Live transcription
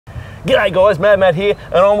G'day guys, Mad Matt here,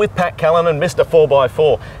 and I'm with Pat Callinan, Mr.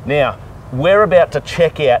 4x4. Now, we're about to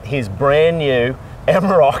check out his brand new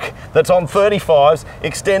AMAROK that's on 35s,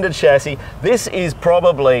 extended chassis. This is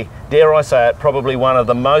probably, dare I say it, probably one of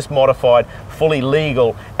the most modified, fully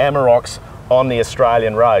legal AMAROKs on the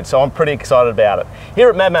Australian road. So I'm pretty excited about it. Here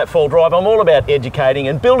at Mad Matt 4 Drive, I'm all about educating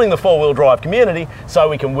and building the four-wheel drive community so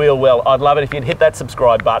we can wheel well. I'd love it if you'd hit that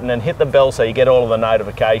subscribe button and hit the bell so you get all of the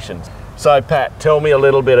notifications. So Pat, tell me a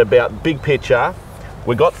little bit about big picture.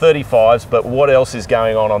 We've got 35s, but what else is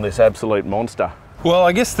going on this absolute monster? Well,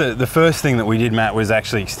 I guess the first thing that we did, Matt, was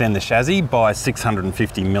actually extend the chassis by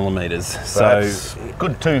 650 millimetres. So that's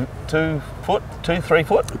good, 3 foot?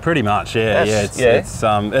 Pretty much, yeah.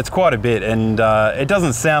 It's quite a bit, and it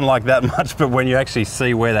doesn't sound like that much, but when you actually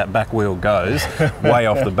see where that back wheel goes, way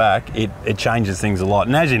off the back, it changes things a lot.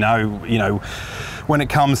 And as you know, when it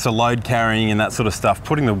comes to load carrying and that sort of stuff,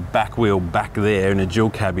 putting the back wheel back there in a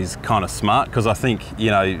dual cab is kind of smart, because I think,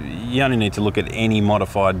 you only need to look at any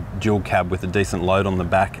modified dual cab with a decent load on the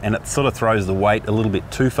back, and it sort of throws the weight a little bit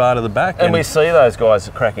too far to the back. And we see those guys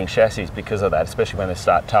cracking chassis because of that, especially when they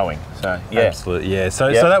start towing. So yeah. Absolutely, yeah.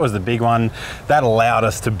 So that was the big one. That allowed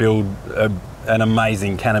us to build an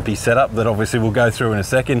amazing canopy setup that obviously we'll go through in a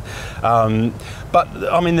second. But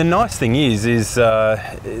I mean, the nice thing is this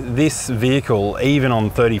vehicle, even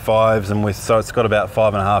on 35s, and so it's got about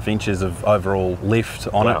 5.5 inches of overall lift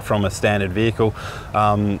on it from a standard vehicle.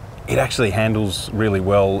 It actually handles really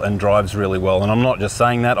well and drives really well. And I'm not just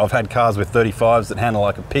saying that. I've had cars with 35s that handle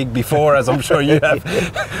like a pig before, as I'm sure you have.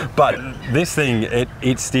 But this thing,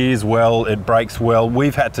 it steers well, it brakes well.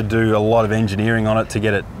 We've had to do a lot of engineering on it to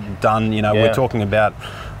get it done. We're talking about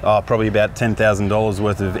probably about $10,000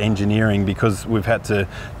 worth of engineering, because we've had to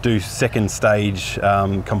do second stage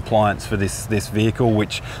compliance for this vehicle,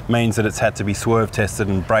 which means that it's had to be swerve tested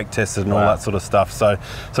and brake tested and all that sort of stuff. So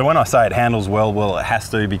when I say it handles well, it has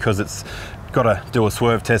to, because it's got to do a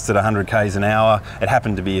swerve test at 100 k's an hour. It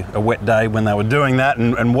happened to be a wet day when they were doing that,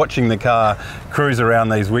 and watching the car cruise around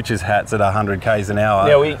these witches' hats at 100 k's an hour.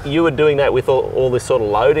 Now, you were doing that with all this sort of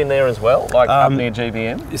load in there as well, like up near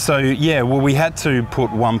GBM? So yeah, well, we had to put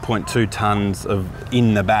 1.2 tonnes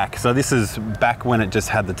in the back. So this is back when it just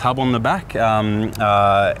had the tub on the back,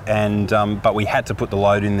 but we had to put the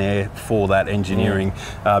load in there for that engineering,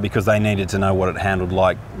 because they needed to know what it handled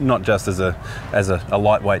like, not just as a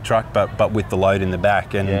lightweight truck, but with the load in the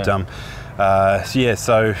back. And even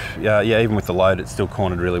with the load, it's still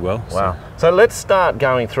cornered really well. Wow. So let's start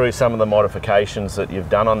going through some of the modifications that you've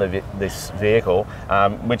done on this vehicle,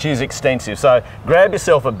 which is extensive. So grab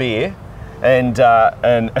yourself a beer and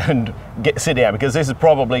sit down, because this is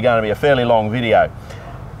probably going to be a fairly long video.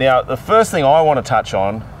 Now, the first thing I want to touch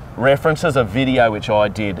on references a video which I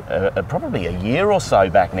did probably a year or so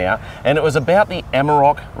back now, and it was about the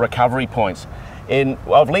AMAROK recovery points.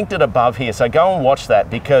 I've linked it above here, so go and watch that,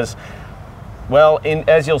 because, well,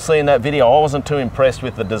 as you'll see in that video, I wasn't too impressed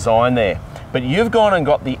with the design there. But you've gone and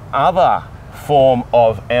got the other form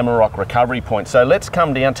of AMAROK recovery points. So let's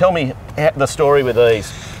come down. Tell me the story with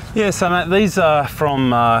these. Yeah, so Matt, these are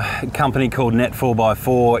from a company called Net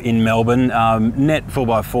 4x4 in Melbourne. Net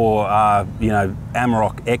 4x4 are,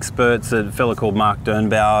 AMAROK experts. A fellow called Mark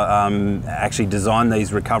Dernbauer actually designed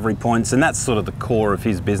these recovery points, and that's sort of the core of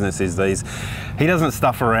his business, is these. He doesn't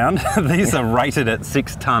stuff around. These are rated at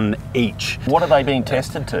 6 tonne each. What are they being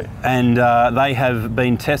tested to? And they have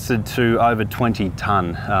been tested to over 20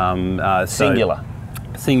 tonne. Singular.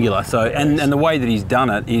 So, and the way that he's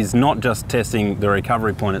done it is not just testing the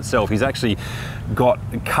recovery point itself. He's actually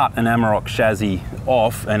cut an AMAROK chassis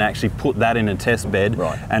off and actually put that in a test bed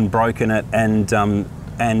and broken it, and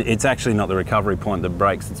it's actually not the recovery point that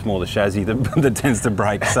breaks, it's more the chassis that tends to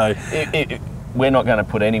break. So we're not going to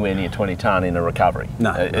put anywhere near 20 tonne in a recovery.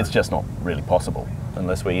 No, it's just not really possible,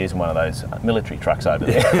 unless we're using one of those military trucks over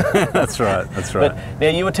there. That's right. But now,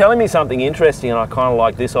 you were telling me something interesting, and I kind of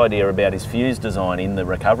like this idea about his fuse design in the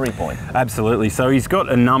recovery point. Absolutely. So he's got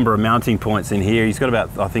a number of mounting points in here. He's got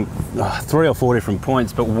about, I think, 3 or 4 different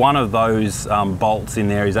points, but one of those bolts in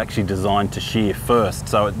there is actually designed to shear first.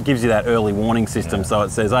 So it gives you that early warning system. So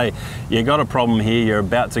it says, hey, you got a problem here, you're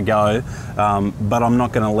about to go, but I'm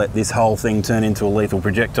not going to let this whole thing turn into a lethal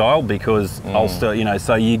projectile, because I'll still,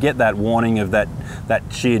 so you get that warning of that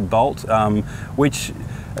sheared bolt, which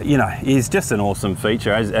is just an awesome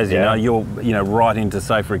feature. As you know, you're right into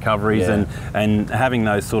safe recoveries, and having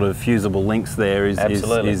those sort of fusible links there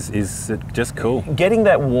is just cool. Getting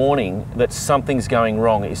that warning that something's going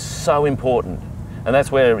wrong is so important. And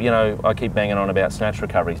that's where, you know, I keep banging on about snatch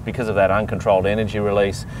recoveries. Because of that uncontrolled energy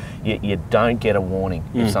release, you don't get a warning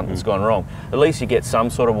if something's gone wrong. At least you get some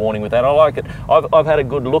sort of warning with that. I like it. I've had a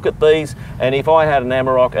good look at these, and if I had an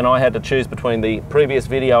AMAROK and I had to choose between the previous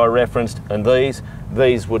video I referenced and these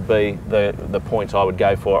would be the points I would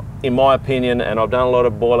go for, in my opinion. And I've done a lot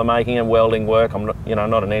of boiler making and welding work. I'm not, you know,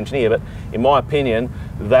 not an engineer, but in my opinion,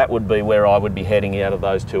 that would be where I would be heading out of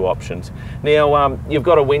those two options. Now, you've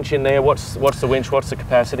got a winch in there. What's the winch? What's the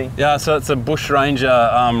capacity? Yeah, so it's a Bush Ranger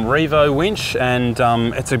Revo winch, and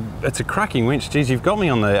it's a cracking winch. Geez, you've got me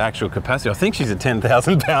on the actual capacity. I think she's a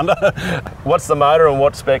 10,000 pounder. What's the motor and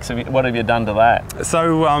what specs what have you done to that?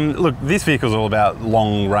 So look, this vehicle's all about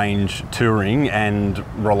long range touring and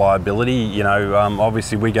reliability. You know,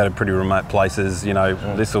 obviously we go to pretty remote places. You know,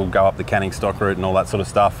 this will go up the Canning stock route and all that sort of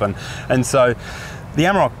stuff, and so the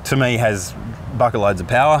AMAROK to me has bucket loads of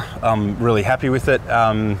power. I'm really happy with it.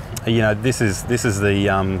 You know, this is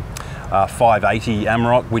the 580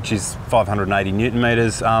 AMAROK, which is 580 Newton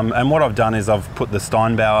meters. And what I've done is I've put the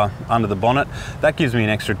Steinbauer under the bonnet. That gives me an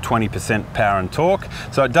extra 20% power and torque.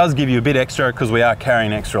 So it does give you a bit extra because we are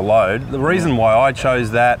carrying extra load. The reason why I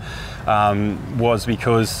chose that was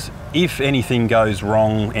because if anything goes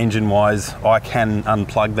wrong engine-wise, I can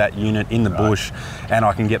unplug that unit in the bush and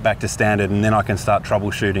I can get back to standard, and then I can start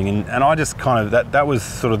troubleshooting. And I just kind of, that was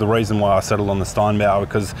sort of the reason why I settled on the Steinbauer,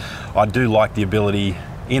 because I do like the ability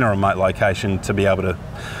in a remote location to be able to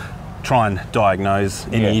try and diagnose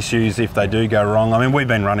any issues if they do go wrong. I mean, we've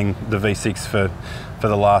been running the V6 for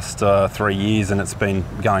the last 3 years, and it's been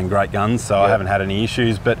going great guns, so I haven't had any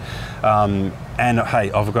issues. But and hey,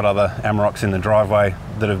 I've got other AMAROKs in the driveway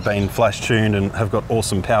that have been flash tuned and have got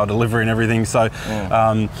awesome power delivery and everything. So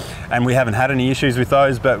and we haven't had any issues with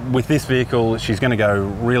those. But with this vehicle, she's going to go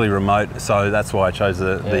really remote, so that's why I chose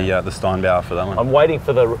the Steinbauer for that one. I'm waiting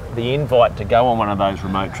for the invite to go on one of those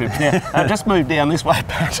remote trips. Now, just move down this way,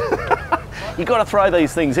 Pat. You've got to throw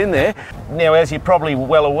these things in there. Now, as you're probably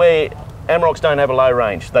well aware, AMAROKs don't have a low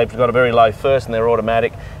range. They've got a very low first, and they're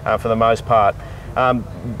automatic for the most part.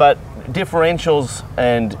 But differentials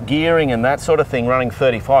and gearing and that sort of thing running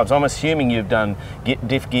 35s, I'm assuming you've done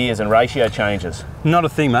diff gears and ratio changes. Not a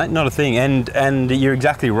thing, mate, not a thing. And you're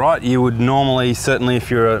exactly right. You would normally, certainly if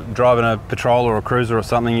you're driving a patrol or a cruiser or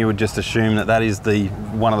something, you would just assume that is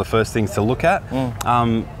one of the first things to look at.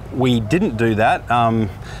 We didn't do that,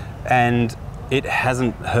 and it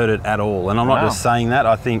hasn't hurt it at all. And I'm not just saying that.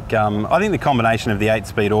 I think the combination of the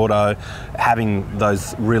 8-speed auto, having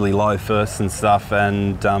those really low firsts and stuff,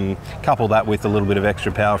 and couple that with a little bit of extra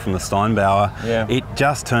power from the Steinbauer, it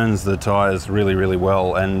just turns the tyres really, really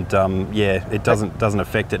well. And yeah, it doesn't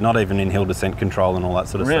affect it, not even in hill descent control and all that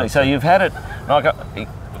sort of stuff. Really? So you've had it, like,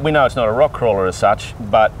 we know it's not a rock crawler as such,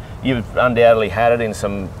 but you've undoubtedly had it in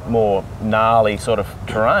some more gnarly sort of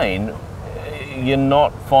terrain. You're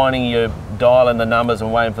not finding you're dialing the numbers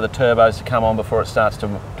and waiting for the turbos to come on before it starts to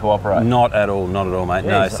operate? Not at all, mate.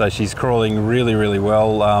 No, so she's crawling really, really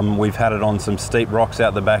well. We've had it on some steep rocks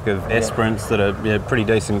out the back of S-Sprints that are pretty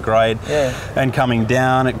decent grade. And coming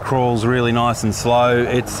down, it crawls really nice and slow.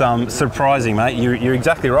 It's surprising, mate. You're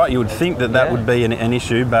exactly right. You would think that would be an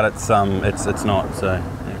issue, but it's not. So.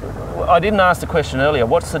 I didn't ask the question earlier,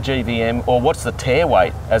 what's the GVM, or what's the tear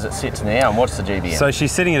weight as it sits now, and what's the GVM? So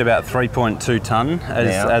she's sitting at about 3.2 tonne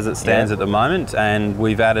as it stands at the moment, and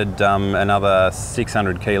we've added another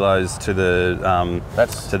 600 kilos to the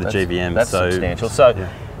GVM. That's substantial. So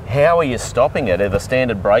how are you stopping it? Are the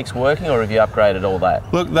standard brakes working, or have you upgraded all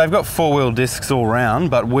that? Look, they've got 4-wheel discs all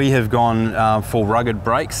round, but we have gone for rugged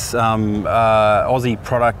brakes, Aussie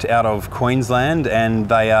product out of Queensland, and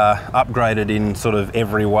they are upgraded in sort of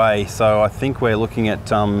every way. So I think we're looking at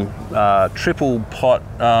triple pot.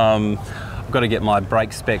 I've got to get my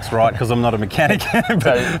brake specs right because I'm not a mechanic.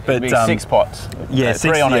 but 6 pots. Yeah,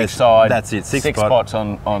 3 on each side. That's it. 6 pots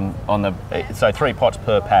on the. So 3 pots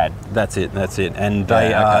per pad. That's it. And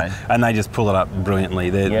they and they just pull it up brilliantly.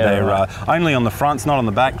 They're only on the fronts, not on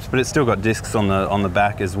the backs, but it's still got discs on the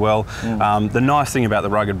back as well. The nice thing about the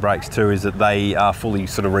rugged brakes too is that they are fully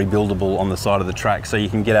sort of rebuildable on the side of the track, so you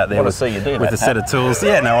can get out there with a set of tools.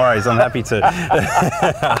 Yeah, no worries. I'm happy to.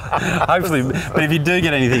 Hopefully, but if you do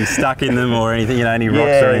get anything stuck in them or anything, any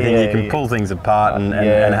rocks or anything, you can pull things apart and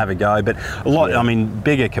have a go. But a lot, I mean,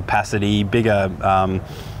 bigger capacity, bigger, kind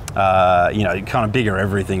of bigger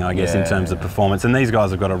everything, I guess, in terms of performance. And these guys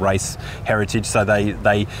have got a race heritage, so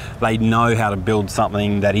they know how to build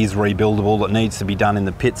something that is rebuildable, that needs to be done in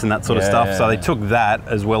the pits and that sort of stuff. So they took that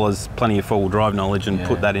as well as plenty of 4-wheel drive knowledge and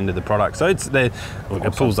put that into the product. So it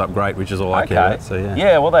pulls up great, which is all I care about. So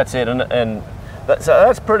well, that's it, and so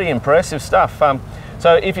that's pretty impressive stuff.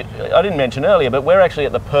 So I didn't mention earlier, but we're actually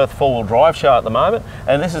at the Perth 4-wheel drive show at the moment,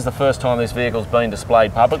 and this is the first time this vehicle's been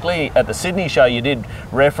displayed publicly. At the Sydney show, you did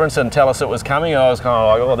reference and tell us it was coming, and I was kind of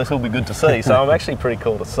like, oh, this will be good to see. So I'm actually pretty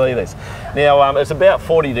cool to see this. Now, it's about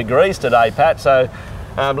 40 degrees today, Pat, so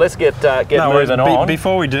let's get moving on.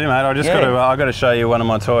 Before we do, mate, I just got to show you one of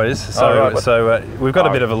my toys. So, we've got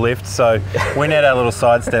a bit of a lift. So we need our little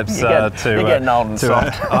side steps. You're getting old and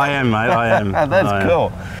soft. I am, mate. I am. That's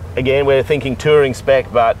cool. Again, we're thinking touring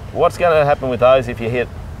spec, but what's going to happen with those if you hit,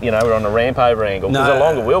 we're on a ramp over angle? Because a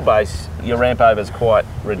longer wheelbase, your ramp over is quite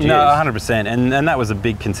reduced. No, 100%, and that was a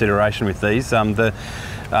big consideration with these.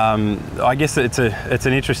 I guess it's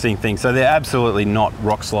an interesting thing. So they're absolutely not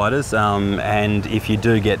rock sliders, and if you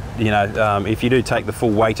do get, if you do take the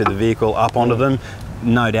full weight of the vehicle up onto them,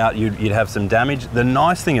 no doubt you'd have some damage. The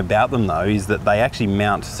nice thing about them though is that they actually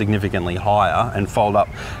mount significantly higher and fold up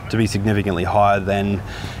to be significantly higher than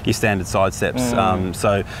your standard side steps.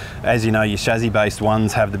 So as you know, your chassis based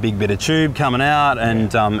ones have the big bit of tube coming out,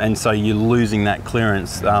 and so you're losing that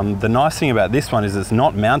clearance. The nice thing about this one is it's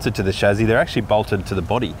not mounted to the chassis, they're actually bolted to the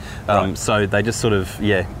body. So they just sort of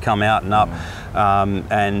come out and up.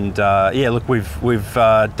 Look, we've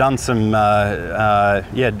done some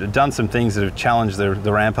things that have challenged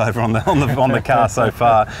the ramp over on the car so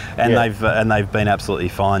far, and they've been absolutely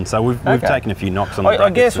fine. So we've taken a few knocks on the brackets. I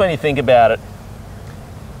guess when you think about it,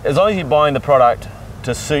 as long as you're buying the product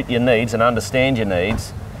to suit your needs and understand your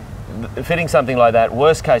needs, fitting something like that,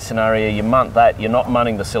 worst case scenario, you munt that, you're not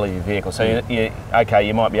munning the silly vehicle. So you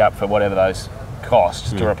might be up for whatever those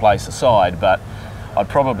costs to replace the side, but I'd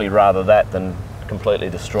probably rather that than completely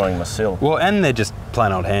destroying my sill. Well, and they're just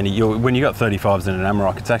plain old handy. When you got 35s in an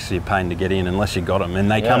AMAROK, it's actually a pain to get in unless you got them,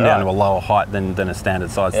 and they come down to a lower height than a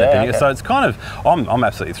standard side step. So it's kind of, I'm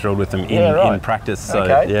absolutely thrilled with them in practice. So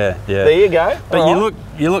there you go. But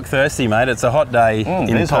you look thirsty, mate. It's a hot day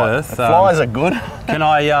in Perth. Flies are good. Can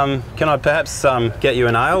I perhaps get you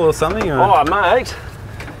an ale or something? Or? Oh, mate.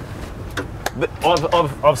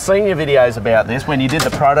 I've seen your videos about this when you did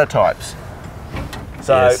the prototypes.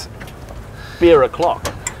 So, beer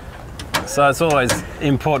o'clock. So it's always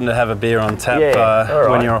important to have a beer on tap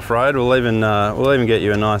when you're off road. We'll even get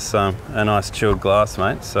you a nice chilled glass,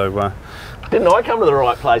 mate. So didn't I come to the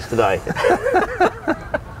right place today?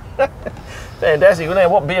 Fantastic. Well, now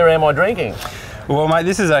what beer am I drinking? Well, mate,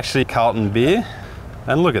 this is actually Carlton beer,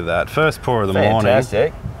 and look at that, first pour of the morning.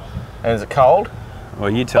 Fantastic. And is it cold? Well,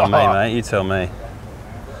 you tell me, mate. You tell me.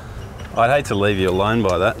 I'd hate to leave you alone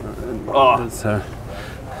by that. So.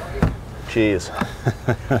 Cheers.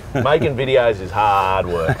 Making videos is hard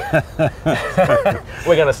work.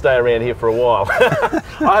 We're going to stay around here for a while. I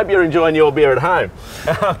hope you're enjoying your beer at home.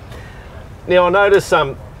 Now, I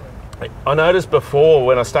noticed before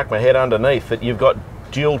when I stuck my head underneath that you've got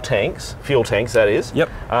dual tanks, fuel tanks that is. Yep.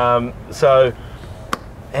 So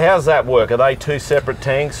how's that work? Are they two separate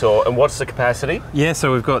tanks, and what's the capacity? Yeah,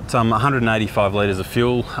 so we've got 185 litres of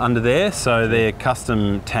fuel under there, so they're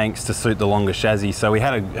custom tanks to suit the longer chassis. So we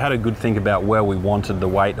had a good think about where we wanted the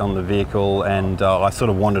weight on the vehicle, and I sort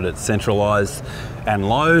of wanted it centralised and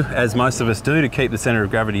low, as most of us do, to keep the centre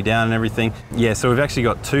of gravity down and everything. Yeah, so we've actually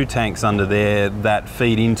got two tanks under there that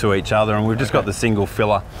feed into each other, and we've just got the single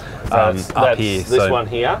filler up here. This one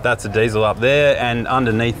here? That's a diesel up there, and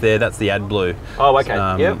underneath there, that's the AdBlue. Oh,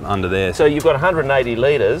 okay. Under there. So you've got 180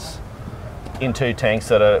 litres in two tanks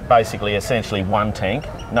that are basically essentially one tank,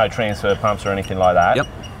 no transfer pumps or anything like that. Yep.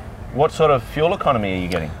 What sort of fuel economy are you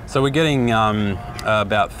getting? So we're getting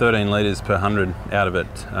about 13 litres per 100 out of it.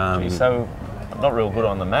 So I'm not real good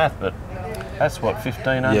on the math, but that's what,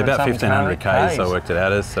 1,500? Yeah, about 1,500 Ks I worked it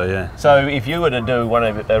out as, so yeah. So if you were to do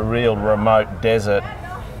a real remote desert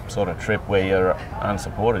sort of trip where you're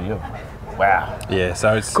unsupported, wow. Yeah,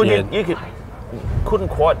 so it's... Couldn't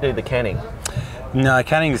quite do the Canning. No,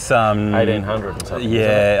 Canning's 1,800 or something.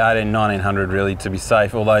 Yeah, 1,900 really to be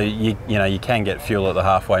safe. Although you can get fuel at the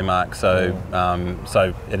halfway mark, so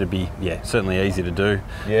so it'd be certainly easy to do.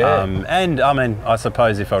 Yeah. And I mean, I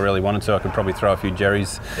suppose if I really wanted to, I could probably throw a few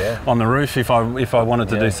jerrys on the roof if I wanted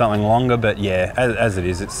to do something longer. But yeah, as it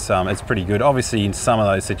is, it's pretty good. Obviously, in some of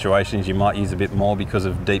those situations, you might use a bit more because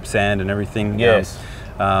of deep sand and everything. Yes.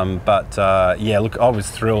 Look, I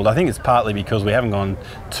was thrilled. I think it's partly because we haven't gone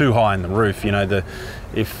too high in the roof. You know,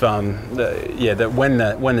 when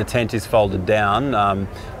the tent is folded down,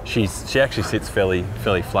 she actually sits fairly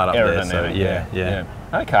flat up there. So yeah.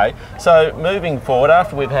 Okay, so moving forward,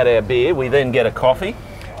 after we've had our beer, we then get a coffee.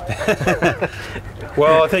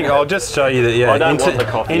 Well, I think I'll just show you that. Yeah, I don't want the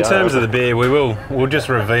coffee. In terms of the beer, we'll just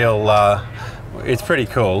reveal. It's pretty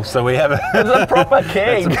cool. So we have it's a proper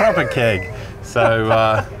keg. It's a proper keg.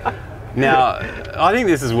 So Now, I think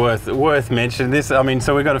this is worth mentioning. This, I mean,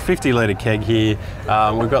 so we've got a 50 litre keg here.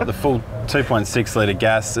 We've got the full 2.6 litre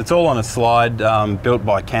gas. It's all on a slide, built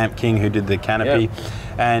by Camp King, who did the canopy,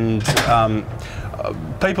 and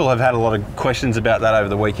people have had a lot of questions about that over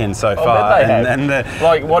the weekend so far. And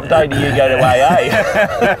like, what day do you go to AA?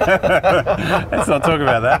 Let's not talk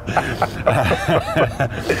about that.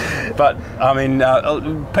 But I mean,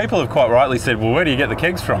 people have quite rightly said, well, where do you get the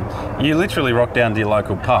kegs from? You literally rock down to your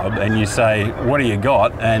local pub and you say, what do you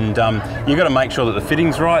got? And you've got to make sure that the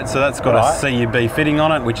fitting's right. So that's got a CUB fitting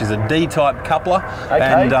on it, which is a D-type coupler.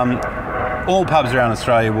 And all pubs around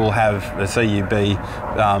Australia will have a CUB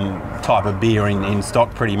type of beer in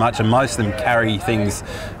stock pretty much, and most of them carry things,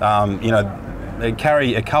 you know, they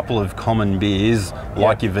carry a couple of common beers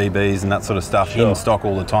like your VBs and that sort of stuff in stock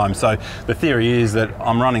all the time. So the theory is that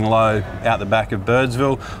I'm running low out the back of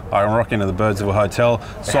Birdsville, I can rock into the Birdsville Hotel,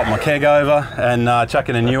 swap my keg over and chuck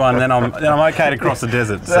in a new one, then I'm okay to cross the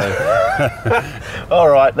desert. So. All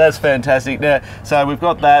right, that's fantastic. Now, so we've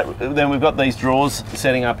got that, then we've got these drawers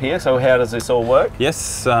setting up here. So how does this all work? Yes,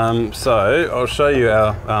 so I'll show you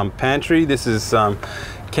our pantry. This is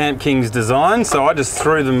Camp King's design, so I just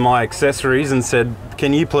threw them my accessories and said,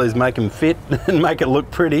 can you please make them fit and make it look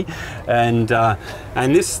pretty? And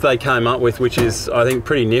this they came up with, which is, I think,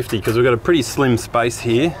 pretty nifty, because we've got a pretty slim space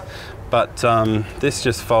here, but this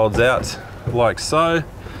just folds out like so,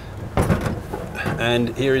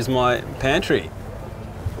 and here is my pantry.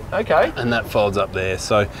 Okay. And that folds up there,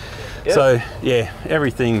 so yeah,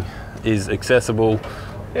 everything is accessible.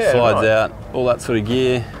 Slides out, all that sort of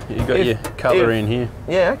gear. You've got your cutlery in here.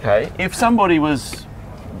 Yeah, okay. If somebody was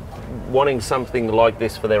wanting something like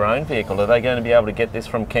this for their own vehicle, are they going to be able to get this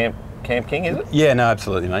from Camp King, is it? Yeah, no,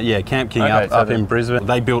 absolutely, mate. Yeah, Camp King up in Brisbane.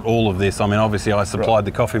 They built all of this. I mean, obviously I supplied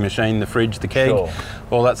the coffee machine, the fridge, the keg,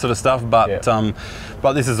 all that sort of stuff, but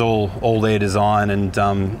but this is all their design,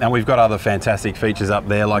 and we've got other fantastic features up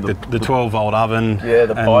there, like the 12-volt oven. Yeah,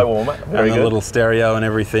 the pie warmer. Very good. The little stereo and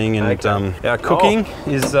everything, and our cooking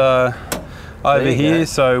is over here,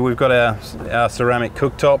 so we've got our ceramic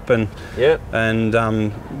cooktop, and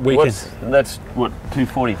that's what,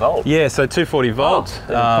 240 volt? Yeah, so 240 volt.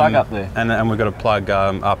 Plug up there, and we've got a plug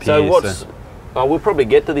up so here. What's we'll probably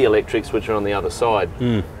get to the electrics, which are on the other side.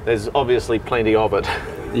 There's obviously plenty of it.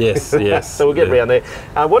 Yes, yes. So we'll get around there.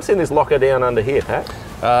 What's in this locker down under here,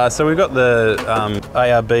 Pat? So we've got the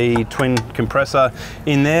ARB twin compressor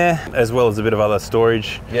in there, as well as a bit of other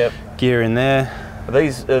storage gear in there. Are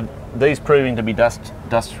these proving to be dust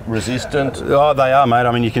resistant? Oh, they are, mate.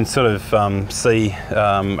 I mean, you can sort of see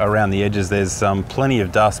around the edges there's plenty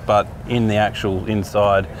of dust, but in the actual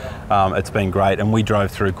inside it's been great, and we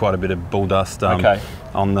drove through quite a bit of bull dust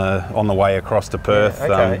on the way across to Perth.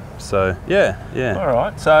 So yeah. All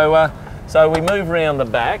right. So we move around the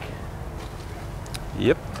back.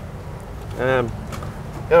 Yep.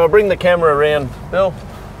 I'll bring the camera around, Bill.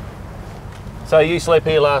 So you slept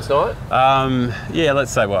here last night? Yeah,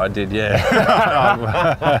 let's say what I did, yeah.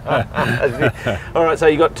 All right, so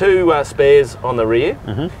you got two spares on the rear.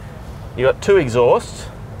 You got two exhausts.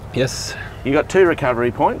 Yes. You got two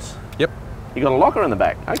recovery points. Yep. You got a locker in the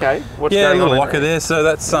back. Okay. What's going on? Yeah, a little locker there. So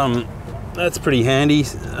that's pretty handy.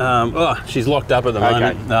 She's locked up at the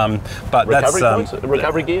moment. But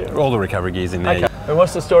recovery gear. All the recovery gear's in there. Okay. And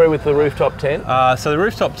what's the story with the rooftop tent? So the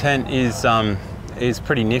rooftop tent is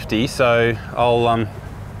pretty nifty. So I'll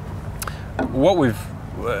what we've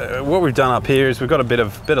done up here is we've got a bit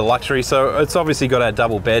of luxury. So it's obviously got our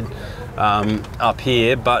double bed up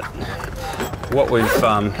here, but what we've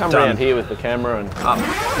come done around here with the camera and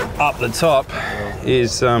up the top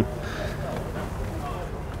is it's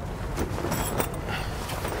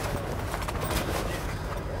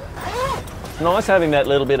nice having that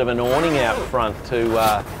little bit of an awning out front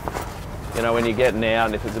to you know, when you're getting out,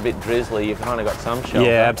 and if it's a bit drizzly, you've kind of got some shelter.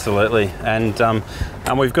 Yeah, absolutely. And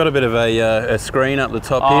we've got a bit of a screen up the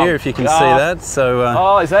top here, if you can see that.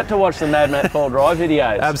 So is that to watch the Mad Matt Fall Drive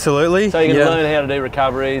videos? Absolutely. So you can learn how to do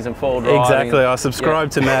recoveries and fall driving. Exactly. I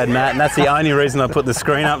subscribe to Mad Matt, and that's the only reason I put the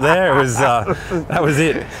screen up there. It was that was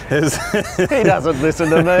it. He doesn't listen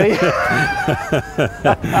to me.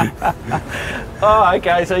 Oh,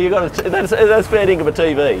 okay. So you got that's fair dinkum of a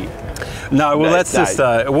TV. No, well, that's just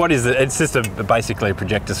what is it? It's just basically a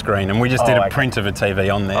projector screen, and we just did a print of a TV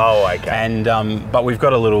on there. Oh, okay. And but we've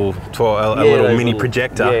got a little mini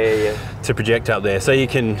projector to project up there, so you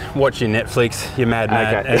can watch your Netflix, your Mad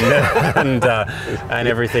Matt, and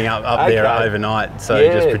everything up there overnight. So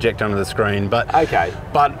just project onto the screen. But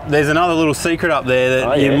but there's another little secret up there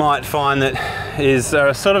that you might find that is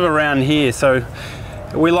sort of around here. So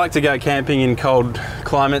We like to go camping in cold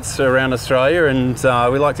climates around Australia, and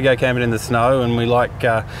we like to go camping in the snow, and we like,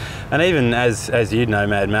 and even as you know,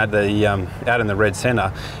 Mad Matt, the out in the red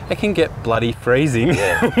centre, it can get bloody freezing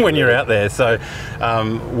when you're out there. So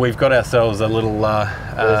we've got ourselves a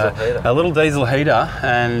little diesel heater,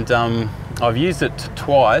 and I've used it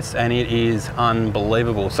twice and it is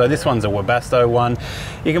unbelievable. So this one's a Webasto one.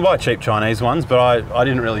 You can buy cheap Chinese ones, but I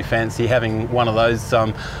didn't really fancy having one of those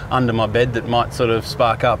under my bed that might sort of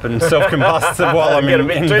spark up and self-combust while I'm in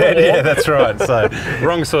bed. Yeah, that's right. So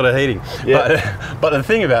wrong sort of heating. Yeah. But the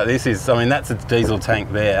thing about this is, I mean, that's a diesel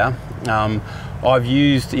tank there. I've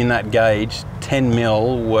used in that gauge 10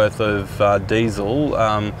 mil worth of diesel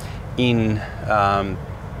in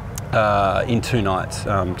 2 nights,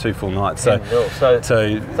 2 full nights. So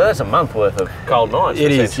that's a month worth of cold nights.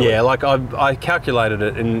 It is, yeah. Like I calculated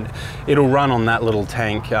it, and it'll run on that little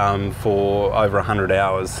tank for over 100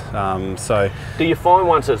 hours. So do you find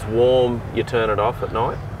once it's warm, you turn it off at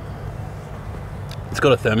night? It's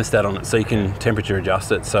got a thermostat on it, so you can temperature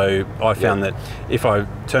adjust it. So I found that if I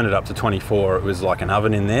turned it up to 24, it was like an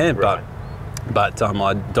oven in there, right. But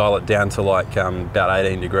I dial it down to like about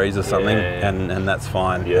 18 degrees or something, and that's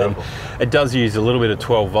fine. And it does use a little bit of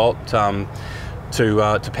 12 volt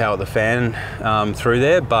to power the fan through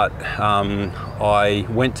there, but I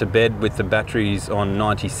went to bed with the batteries on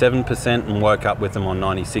 97% and woke up with them on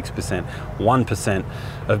 96%. 1%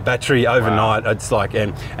 of battery overnight. Wow. It's like,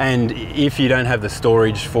 and if you don't have the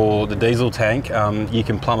storage for the diesel tank, you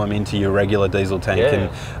can plumb them into your regular diesel tank,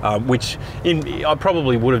 and which I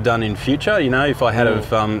probably would have done in future, you know, if I had have.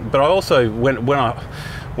 But I also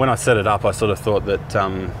when I set it up, I sort of thought that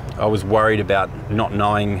I was worried about not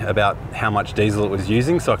knowing about how much diesel it was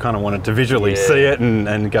using, so I kind of wanted to visually see it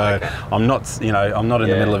and go, I'm not, you know, I'm not in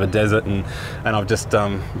the middle of a desert, and I've just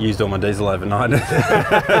used all my diesel overnight.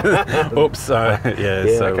 Oops.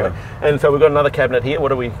 And so we've got another cabinet here.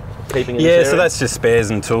 What are we keeping in this area? So that's just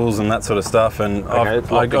spares and tools and that sort of stuff, and I've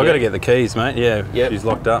got to get the keys, mate. She's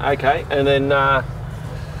locked up. Okay, and then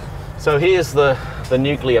so here's the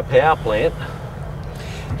nuclear power plant.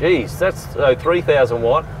 Geez, that's 3,000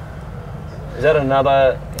 watt. Is that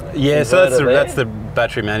another? Yeah, so that's the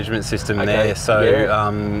battery management system there. So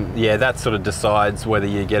that sort of decides whether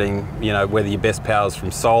you're getting, you know, whether your best power is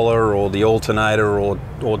from solar or the alternator or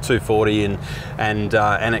 240, and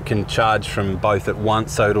it can charge from both at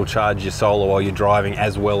once. So it'll charge your solar while you're driving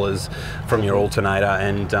as well as from your alternator.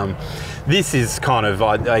 And this is kind of,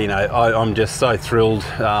 I'm just so thrilled.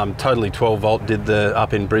 Totally 12 volt.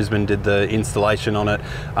 Up in Brisbane did the installation on it.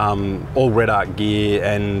 All Red Arc gear,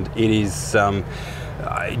 and it is.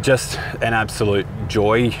 Just an absolute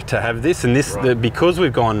joy to have this, and because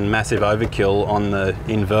we've gone massive overkill on the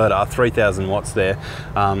inverter, 3,000 watts there,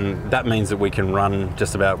 that means that we can run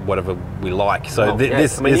just about whatever we like. So you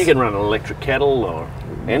can run an electric kettle or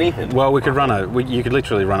anything. Well, we could you could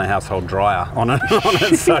literally run a household dryer on it.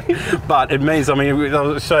 So, but it means, I mean,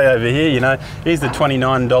 I'll show you over here, you know, here's the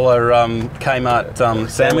 $29 Kmart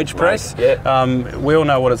sandwich press. We all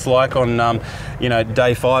know what it's like on,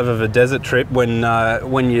 day 5 of a desert trip when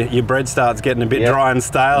your bread starts getting a bit dry and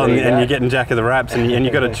stale, and you're getting Jack of the Wraps, and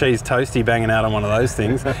you've got a cheese toastie banging out on one of those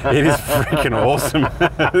things. It is freaking awesome.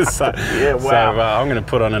 So I'm going to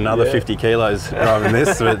put on another 50 kilos driving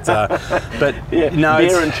this, but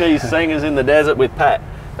no. Beer and cheese singers in the desert with Pat.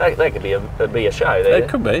 That could be a show there. It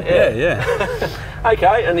could be, yeah.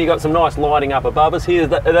 Okay, and you got some nice lighting up above us here.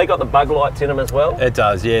 Have they got the bug lights in them as well? It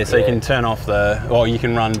does, yeah. So you can turn off or you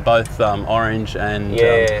can run both orange and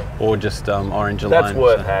or just orange alone. That's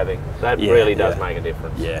worth having. That really does make a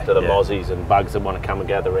difference to the mozzies and bugs that want to come and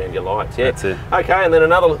gather around your lights. Yeah, that's it. Okay, and then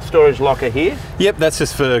another storage locker here. Yep, that's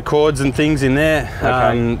just for cords and things in there.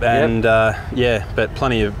 Okay. But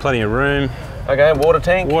plenty of room. Okay, water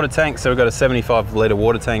tank? Water tank, so we've got a 75 litre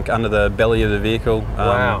water tank under the belly of the vehicle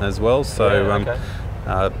as well. So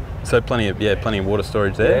so plenty of water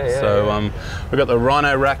storage there. We've got the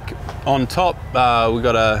Rhino rack on top. We've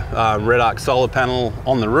got a Red Arc solar panel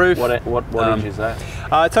on the roof. What wattage is that?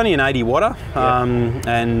 It's only an 80 watter.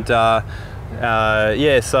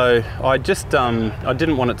 So I just I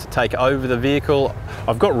didn't want it to take over the vehicle.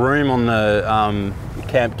 I've got room on the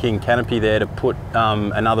Camp King canopy there to put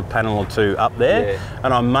another panel or two up there,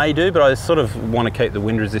 and I may do, but I sort of want to keep the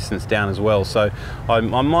wind resistance down as well, so I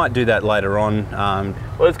might do that later on.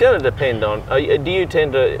 Well, it's going to depend on, do you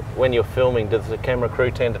tend to, when you're filming, does the camera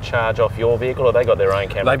crew tend to charge off your vehicle, or they got their own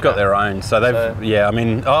camera? They've got their own, so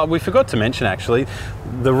we forgot to mention actually,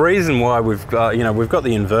 the reason why we've got the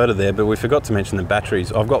inverter there, but we forgot to mention the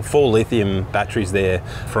batteries. I've got 4 lithium batteries there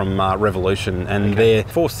from Revolution, and they're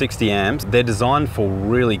 460 amps. They're designed for for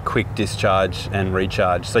really quick discharge and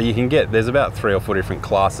recharge. So you can get, there's about 3 or 4 different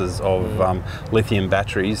classes of lithium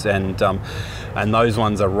batteries, and those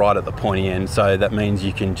ones are right at the pointy end. So that means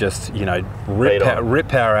you can just, you know, rip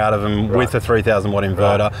power out of them with a 3,000 watt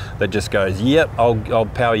inverter that just goes, yep, I'll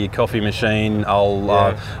power your coffee machine,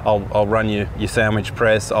 I'll run your sandwich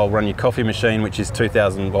press, I'll run your coffee machine, which is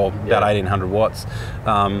 2,000 or about 1,800 watts.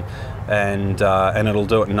 And it'll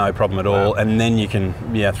do it no problem at all, and then you can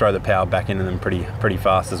throw the power back into them pretty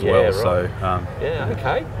fast as well. Right. So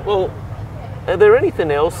okay. Well, are there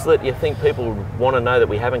anything else that you think people want to know that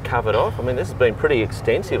we haven't covered off? I mean, this has been pretty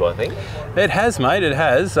extensive, I think. It has, mate. It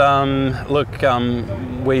has. Look,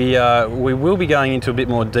 we will be going into a bit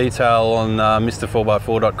more detail on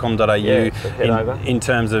mr4x4.com.au in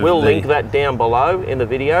terms of. We'll link that down below in the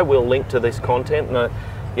video. We'll link to this content.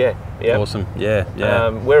 Yeah. Awesome. Yeah.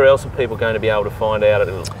 Where else are people going to be able to find out,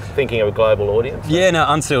 thinking of a global audience?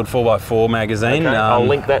 Unsealed 4x4 magazine. Okay. I'll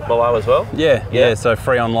link that below as well. Yeah. So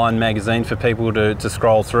free online magazine for people to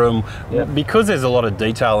scroll through. Because there's a lot of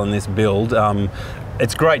detail in this build,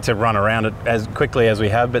 it's great to run around it as quickly as we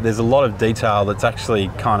have, but there's a lot of detail that's actually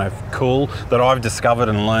kind of cool that I've discovered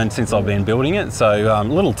and learned since I've been building it. So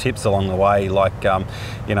little tips along the way, like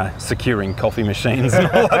securing coffee machines and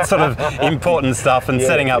all that sort of important stuff, and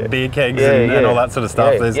setting up beer kegs and all that sort of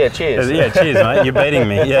stuff. Cheers. Cheers, mate. You're beating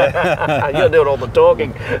me. You're doing all the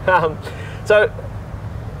talking. So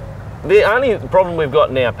the only problem we've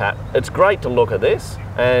got now, Pat, it's great to look at this,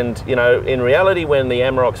 and in reality, when the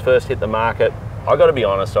AMAROKs first hit the market, I got to be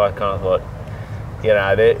honest, I kind of thought,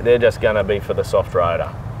 they're just going to be for the soft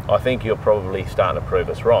roader. I think you're probably starting to prove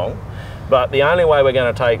us wrong. But the only way we're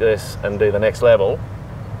going to take this and do the next level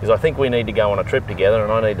is I think we need to go on a trip together,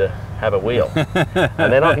 and I need to have a wheel.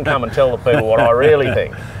 And then I can come and tell the people what I really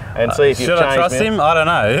think. And see if you've changed. Should I trust him? I don't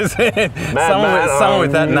know. Someone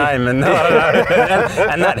with that name and I don't know,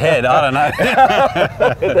 and that head. I don't know.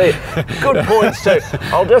 Good points too.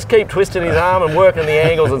 I'll just keep twisting his arm and working the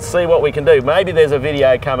angles and see what we can do. Maybe there's a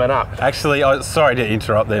video coming up. Actually, sorry to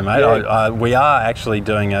interrupt there, mate. We are actually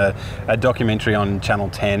doing a documentary on Channel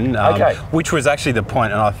 10, which was actually the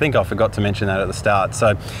point, and I think I forgot to mention that at the start.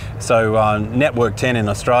 So Network 10 in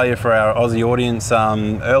Australia for our Aussie audience,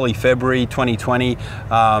 early February 2020.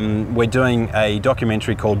 We're doing a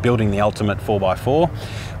documentary called Building the Ultimate 4x4.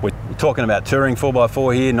 We're talking about touring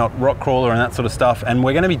 4x4 here, not rock crawler and that sort of stuff. And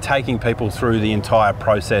we're going to be taking people through the entire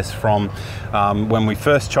process from when we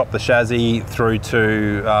first chopped the chassis through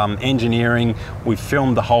to engineering. We've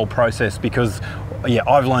filmed the whole process because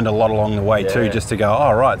I've learned a lot along the way too, just to go,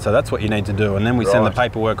 oh, right, so that's what you need to do. And then we send the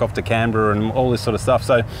paperwork off to Canberra and all this sort of stuff.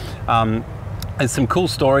 So there's some cool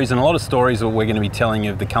stories, and a lot of stories that we're going to be telling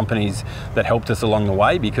of the companies that helped us along the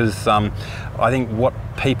way, because I think what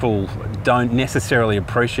people don't necessarily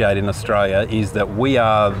appreciate in Australia is that we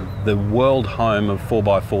are the world home of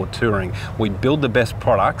 4x4 touring. We build the best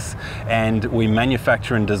products, and we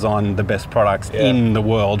manufacture and design the best products in the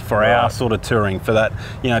world for our sort of touring. For that,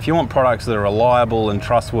 if you want products that are reliable and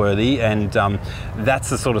trustworthy, and that's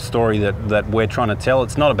the sort of story that we're trying to tell.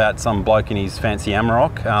 It's not about some bloke in his fancy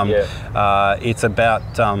AMAROK. It's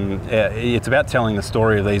about telling the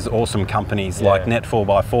story of these awesome companies like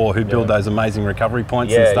Net4x4, who build those amazing recovery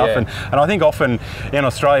points and stuff. And I think often in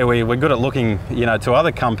Australia we're good at looking to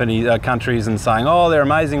other countries and saying, oh, they're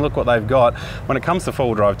amazing, look what they've got. When it comes to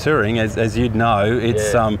four-wheel drive touring, as you'd know,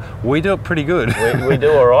 it's we do it pretty good. we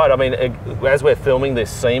do all right. I mean, as we're filming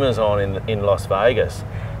this, SEMA's on in Las Vegas,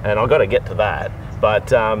 and I've got to get to that,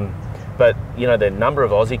 but the number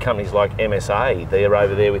of Aussie companies like MSA, they're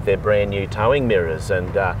over there with their brand new towing mirrors,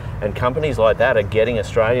 and companies like that are getting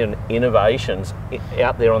Australian innovations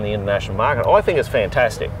out there on the international market. I think it's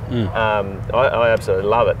fantastic. I absolutely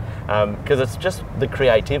love it, because it's just the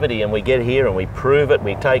creativity, and we get here and we prove it,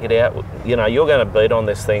 we take it out. You're going to beat on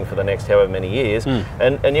this thing for the next however many years,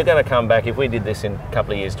 and you're going to come back, if we did this in a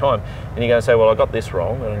couple of years' time, and you're going to say, well, I got this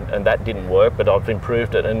wrong, and that didn't work, but I've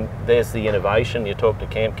improved it, and there's the innovation. You talk to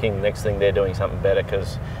Camp King, next thing they're doing something better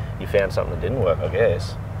because you found something that didn't work, I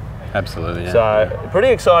guess. Absolutely. So pretty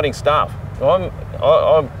exciting stuff. I'm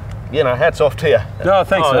hats off to you. Oh,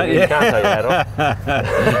 thanks, mate. You can't take that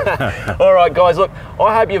off. All right, guys, look,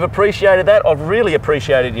 I hope you've appreciated that. I've really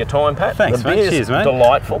appreciated your time, Pat. Thanks, mate. Cheers, mate.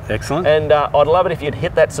 Delightful. Excellent. And I'd love it if you'd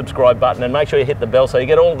hit that subscribe button, and make sure you hit the bell so you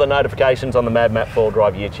get all the notifications on the Mad Matt 4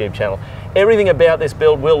 Drive YouTube channel. Everything about this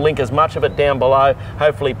build, we'll link as much of it down below.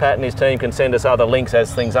 Hopefully Pat and his team can send us other links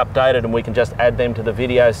as things updated, and we can just add them to the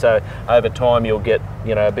video, so over time you'll get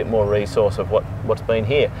a bit more resource of what's been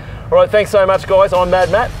here. All right, thanks so much, guys. I'm Mad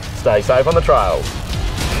Matt. Stay safe on the trails.